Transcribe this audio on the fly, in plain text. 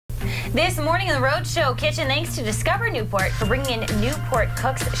This morning in the Rhode Show kitchen, thanks to Discover Newport for bringing in Newport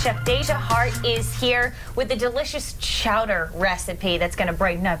Cooks. Chef Déjà Hart is here with a delicious chowder recipe that's going to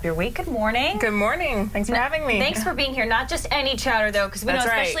brighten up your week. Good morning. Good morning. Thanks for having me. Thanks for being here. Not just any chowder, though, because we know,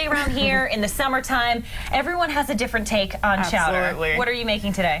 especially around here in the summertime, everyone has a different take on chowder. Absolutely. What are you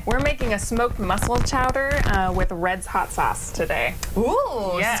making today? We're making a smoked mussel chowder with Rhed's hot sauce today.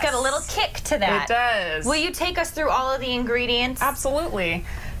 Ooh, yes. It's got a little kick to that. It does. Will you take us through all of the ingredients? Absolutely.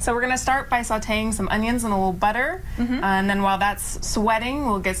 So we're going to start by sauteing some onions in a little butter, and then while that's sweating,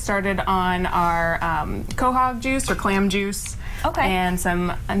 we'll get started on our quahog juice or clam juice. Okay. And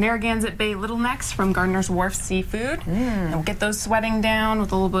some Narragansett Bay Little Necks from Gardner's Wharf Seafood. And we'll get those sweating down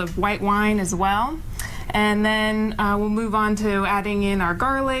with a little bit of white wine as well. And then we'll move on to adding in our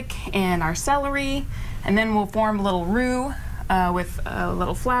garlic and our celery, and then we'll form a little roux with a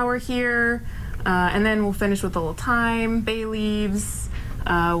little flour here, and then we'll finish with a little thyme, bay leaves.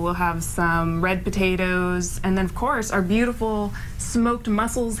 We'll have some red potatoes, and then of course our beautiful smoked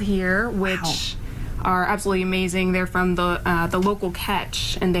mussels here, which are absolutely amazing. They're from the local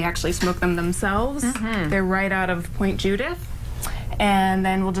catch, and they actually smoke them themselves. They're right out of Point Judith. And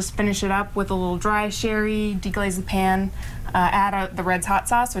then we'll just finish it up with a little dry sherry, deglaze the pan, add the Rhed's hot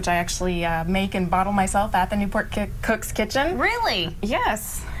sauce, which I actually make and bottle myself at the Newport Cooks kitchen. Really?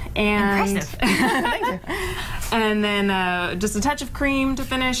 Yes. And impressive. Thank you. And then just a touch of cream to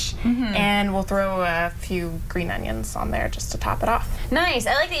finish, and we'll throw a few green onions on there just to top it off. Nice.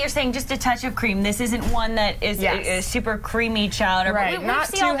 I like that you're saying just a touch of cream. This isn't one that is a super creamy chowder. Right, But not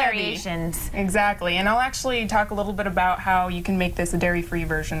see too all heavy. variations. Exactly. And I'll actually talk a little bit about how you can make this a dairy-free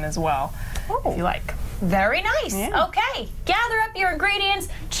version as well, if you like. Very nice. Yeah. Okay, gather up your ingredients.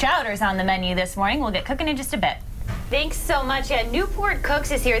 Chowder's on the menu this morning. We'll get cooking in just a bit. Thanks so much. Yeah, Newport Cooks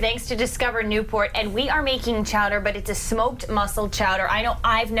is here thanks to Discover Newport, and we are making chowder, but it's a smoked mussel chowder. I know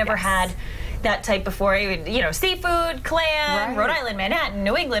I've never had that type before. You know, seafood, clam, Rhode Island, Manhattan,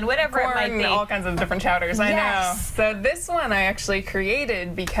 New England, whatever it might be. All kinds of different chowders, I know. So this one I actually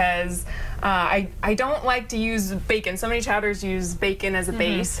created because I don't like to use bacon. So many chowders use bacon as a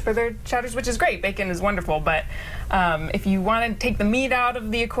base for their chowders, which is great. Bacon is wonderful, but if you want to take the meat out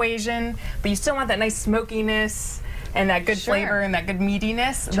of the equation, but you still want that nice smokiness and that good flavor and that good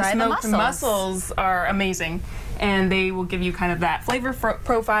meatiness, the smoked mussels are amazing. And they will give you kind of that flavor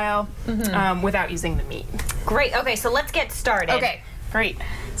profile without using the meat. Great. Okay, so let's get started. Okay, great.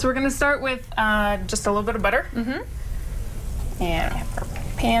 So we're going to start with just a little bit of butter. And we have our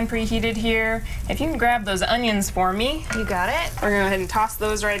pan preheated here. If you can grab those onions for me. You got it. We're going to go ahead and toss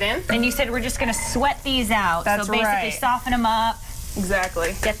those right in. And you said we're just going to sweat these out. That's so basically soften them up.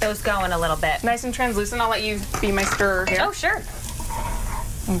 Exactly. Get those going a little bit. Nice and translucent. I'll let you be my stirrer here. Oh, sure.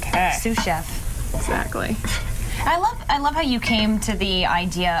 Okay. Sous chef. Exactly. I love how you came to the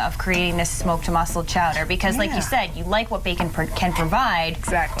idea of creating this smoked mussel chowder because, like you said, you like what bacon can provide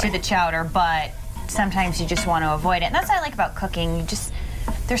to the chowder, but sometimes you just want to avoid it. And that's what I like about cooking.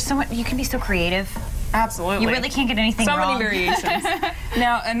 There's so much. You can be so creative. Absolutely. You really can't get anything wrong. So many variations.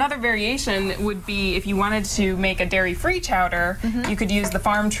 Now, another variation would be if you wanted to make a dairy-free chowder, you could use the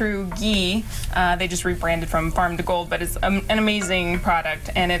Farm True ghee. They just rebranded from Farm to Gold, but it's an amazing product,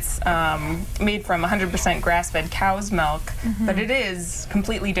 and it's made from 100% grass-fed cow's milk, but it is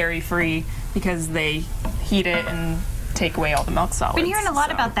completely dairy-free because they heat it and take away all the milk solids. Been hearing a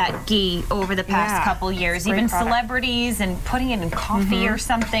lot about that ghee over the past couple years, even celebrities and putting it in coffee or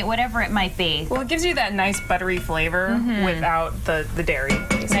something, whatever it might be. Well, it gives you that nice buttery flavor without the dairy,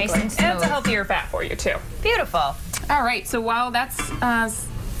 basically. Nice and smooth. And it's a healthier fat for you, too. Beautiful. All right, so while that's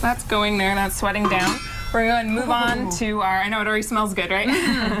going there and that's sweating down, we're going to move on to our, I know it already smells good, right?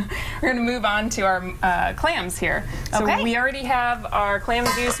 We're going to move on to our clams here. So we already have our clam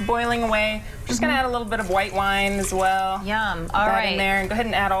juice boiling away. We're just going to add a little bit of white wine as well. Yum. All right. In there, and go ahead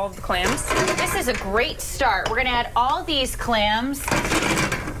and add all of the clams. This is a great start. We're going to add all these clams.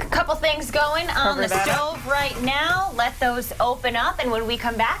 A couple things going on the stove right now. Let those open up, and when we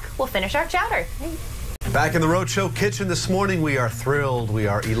come back, we'll finish our chowder. Back in the Rhode Show kitchen this morning, we are thrilled, we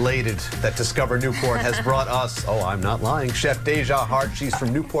are elated that Discover Newport has brought us, oh, I'm not lying, Chef Déjà Hart. She's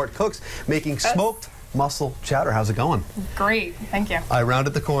from Newport Cooks, making smoked mussel chowder. How's it going? Great, thank you. I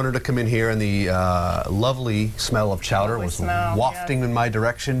rounded the corner to come in here, and the lovely smell of chowder was wafting in my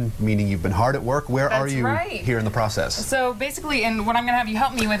direction, meaning you've been hard at work. Where are you here in the process? So basically, and what I'm going to have you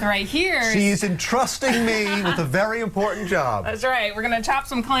help me with right here. She's entrusting me with a very important job. That's right. We're going to chop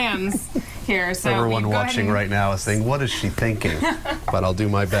some clams here. So everyone watching right now is saying, what is she thinking? But I'll do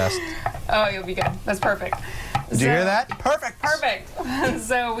my best. Oh, you'll be good. That's perfect. Did you hear that? Perfect. Perfect.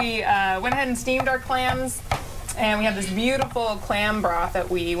 So we went ahead and steamed our clams. And we have this beautiful clam broth that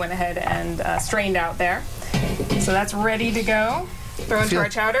we went ahead and strained out there. So that's ready to go. Throw into our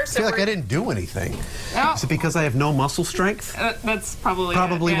chowder. I feel like I didn't do anything. Oh. Is it because I have no muscle strength? That's probably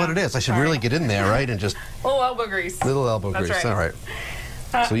what it is. I should really get in there, right? And just... Little elbow grease. Little elbow grease. Right. All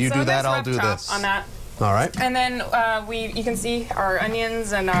right. So you do that, I'll do this. On that. All right. And then you can see our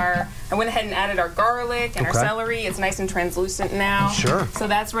onions and I went ahead and added our garlic and our celery. It's nice and translucent now. Sure. So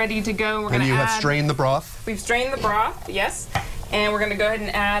that's ready to go. And you have strained the broth? We've strained the broth, yes. And we're going to go ahead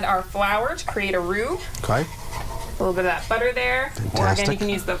and add our flour to create a roux. Okay. A little bit of that butter there. Fantastic. Or again, you can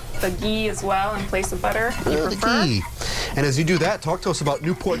use the ghee as well in place of butter if you prefer. Ghee. And as you do that, talk to us about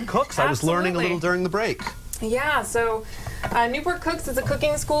Newport Cooks. Absolutely. I was learning a little during the break. Yeah, so Newport Cooks is a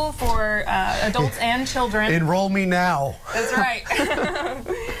cooking school for adults and children. Enroll me now. That's right.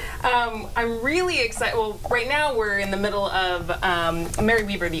 I'm really excited. Well, right now we're in the middle of Mary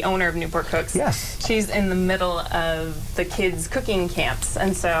Weaver, the owner of Newport Cooks. Yes. She's in the middle of the kids' cooking camps,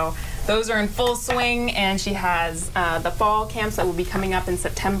 and so those are in full swing. And she has the fall camps that will be coming up in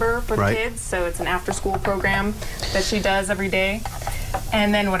September for the kids. So it's an after-school program that she does every day.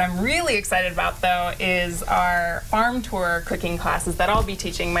 And then what I'm really excited about, though, is our farm tour cooking classes that I'll be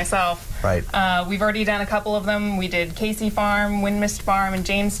teaching myself. Right. We've already done a couple of them. We did Casey Farm, Windmist Farm, and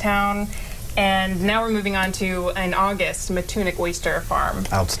Jamestown. And now we're moving on to, in August, Matunic Oyster Farm.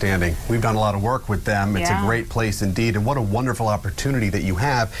 Outstanding. We've done a lot of work with them. It's a great place indeed. And what a wonderful opportunity that you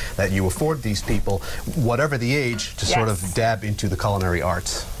have, that you afford these people, whatever the age, to sort of dab into the culinary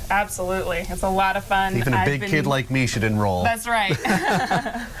arts. Absolutely. It's a lot of fun. Even a big kid like me should enroll. That's right.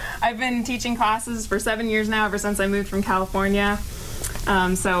 I've been teaching classes for 7 years now, ever since I moved from California.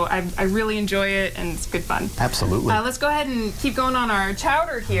 So I really enjoy it, and it's good fun. Absolutely. Let's go ahead and keep going on our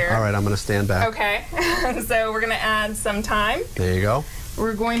chowder here. All right, I'm going to stand back. Okay. So we're going to add some thyme. There you go.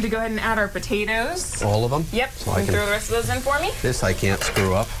 We're going to go ahead and add our potatoes. All of them? Yep. So you can throw the rest of those in for me. This I can't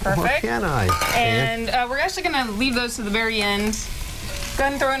screw up. Perfect. Or can I? And we're actually going to leave those to the very end. Go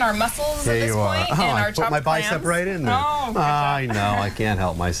ahead and throw in our mussels at this point, and our chopped put my bicep clams. right in there. Oh, I know. I can't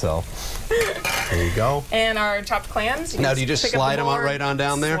help myself. There you go. And our chopped clams. Now, do you just slide them out right on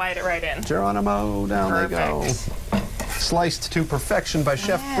down there? Slide it right in. Geronimo, down they go. Sliced to perfection by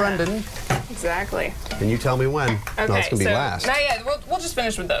Chef Brendan. Exactly. And you tell me when. Okay, no, it's going to be last. Not yet. We'll just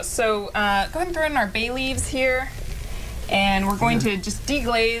finish with those. So go ahead and throw in our bay leaves here. And we're going to just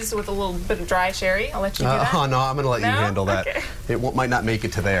deglaze with a little bit of dry sherry. I'll let you do that. Oh, no, I'm going to let you handle that. Okay. It might not make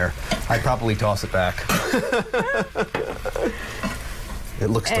it to there. I'd probably toss it back. It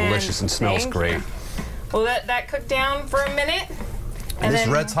looks delicious and smells great. We'll let that cook down for a minute. And this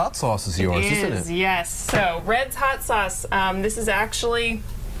Rhed's hot sauce is yours, isn't it? Yes. So Rhed's hot sauce. This is actually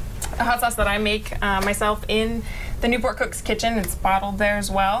a hot sauce that I make myself in the Newport Cooks kitchen. It's bottled there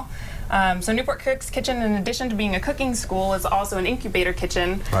as well. So Newport Cooks Kitchen, in addition to being a cooking school, is also an incubator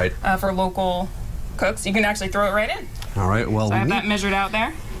kitchen for local cooks. You can actually throw it right in. All right, well, so I have that measured out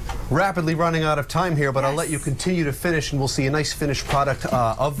there. Rapidly running out of time here, but I'll let you continue to finish, and we'll see a nice finished product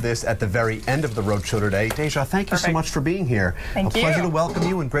of this at the very end of the Rhode Show today. Déjà, thank you so much for being here. Thank you. A pleasure to welcome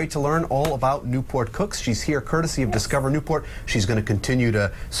you, and great to learn all about Newport Cooks. She's here courtesy of Discover Newport. She's going to continue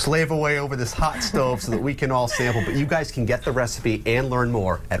to slave away over this hot stove so that we can all sample, but you guys can get the recipe and learn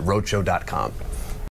more at rhodeshow.com.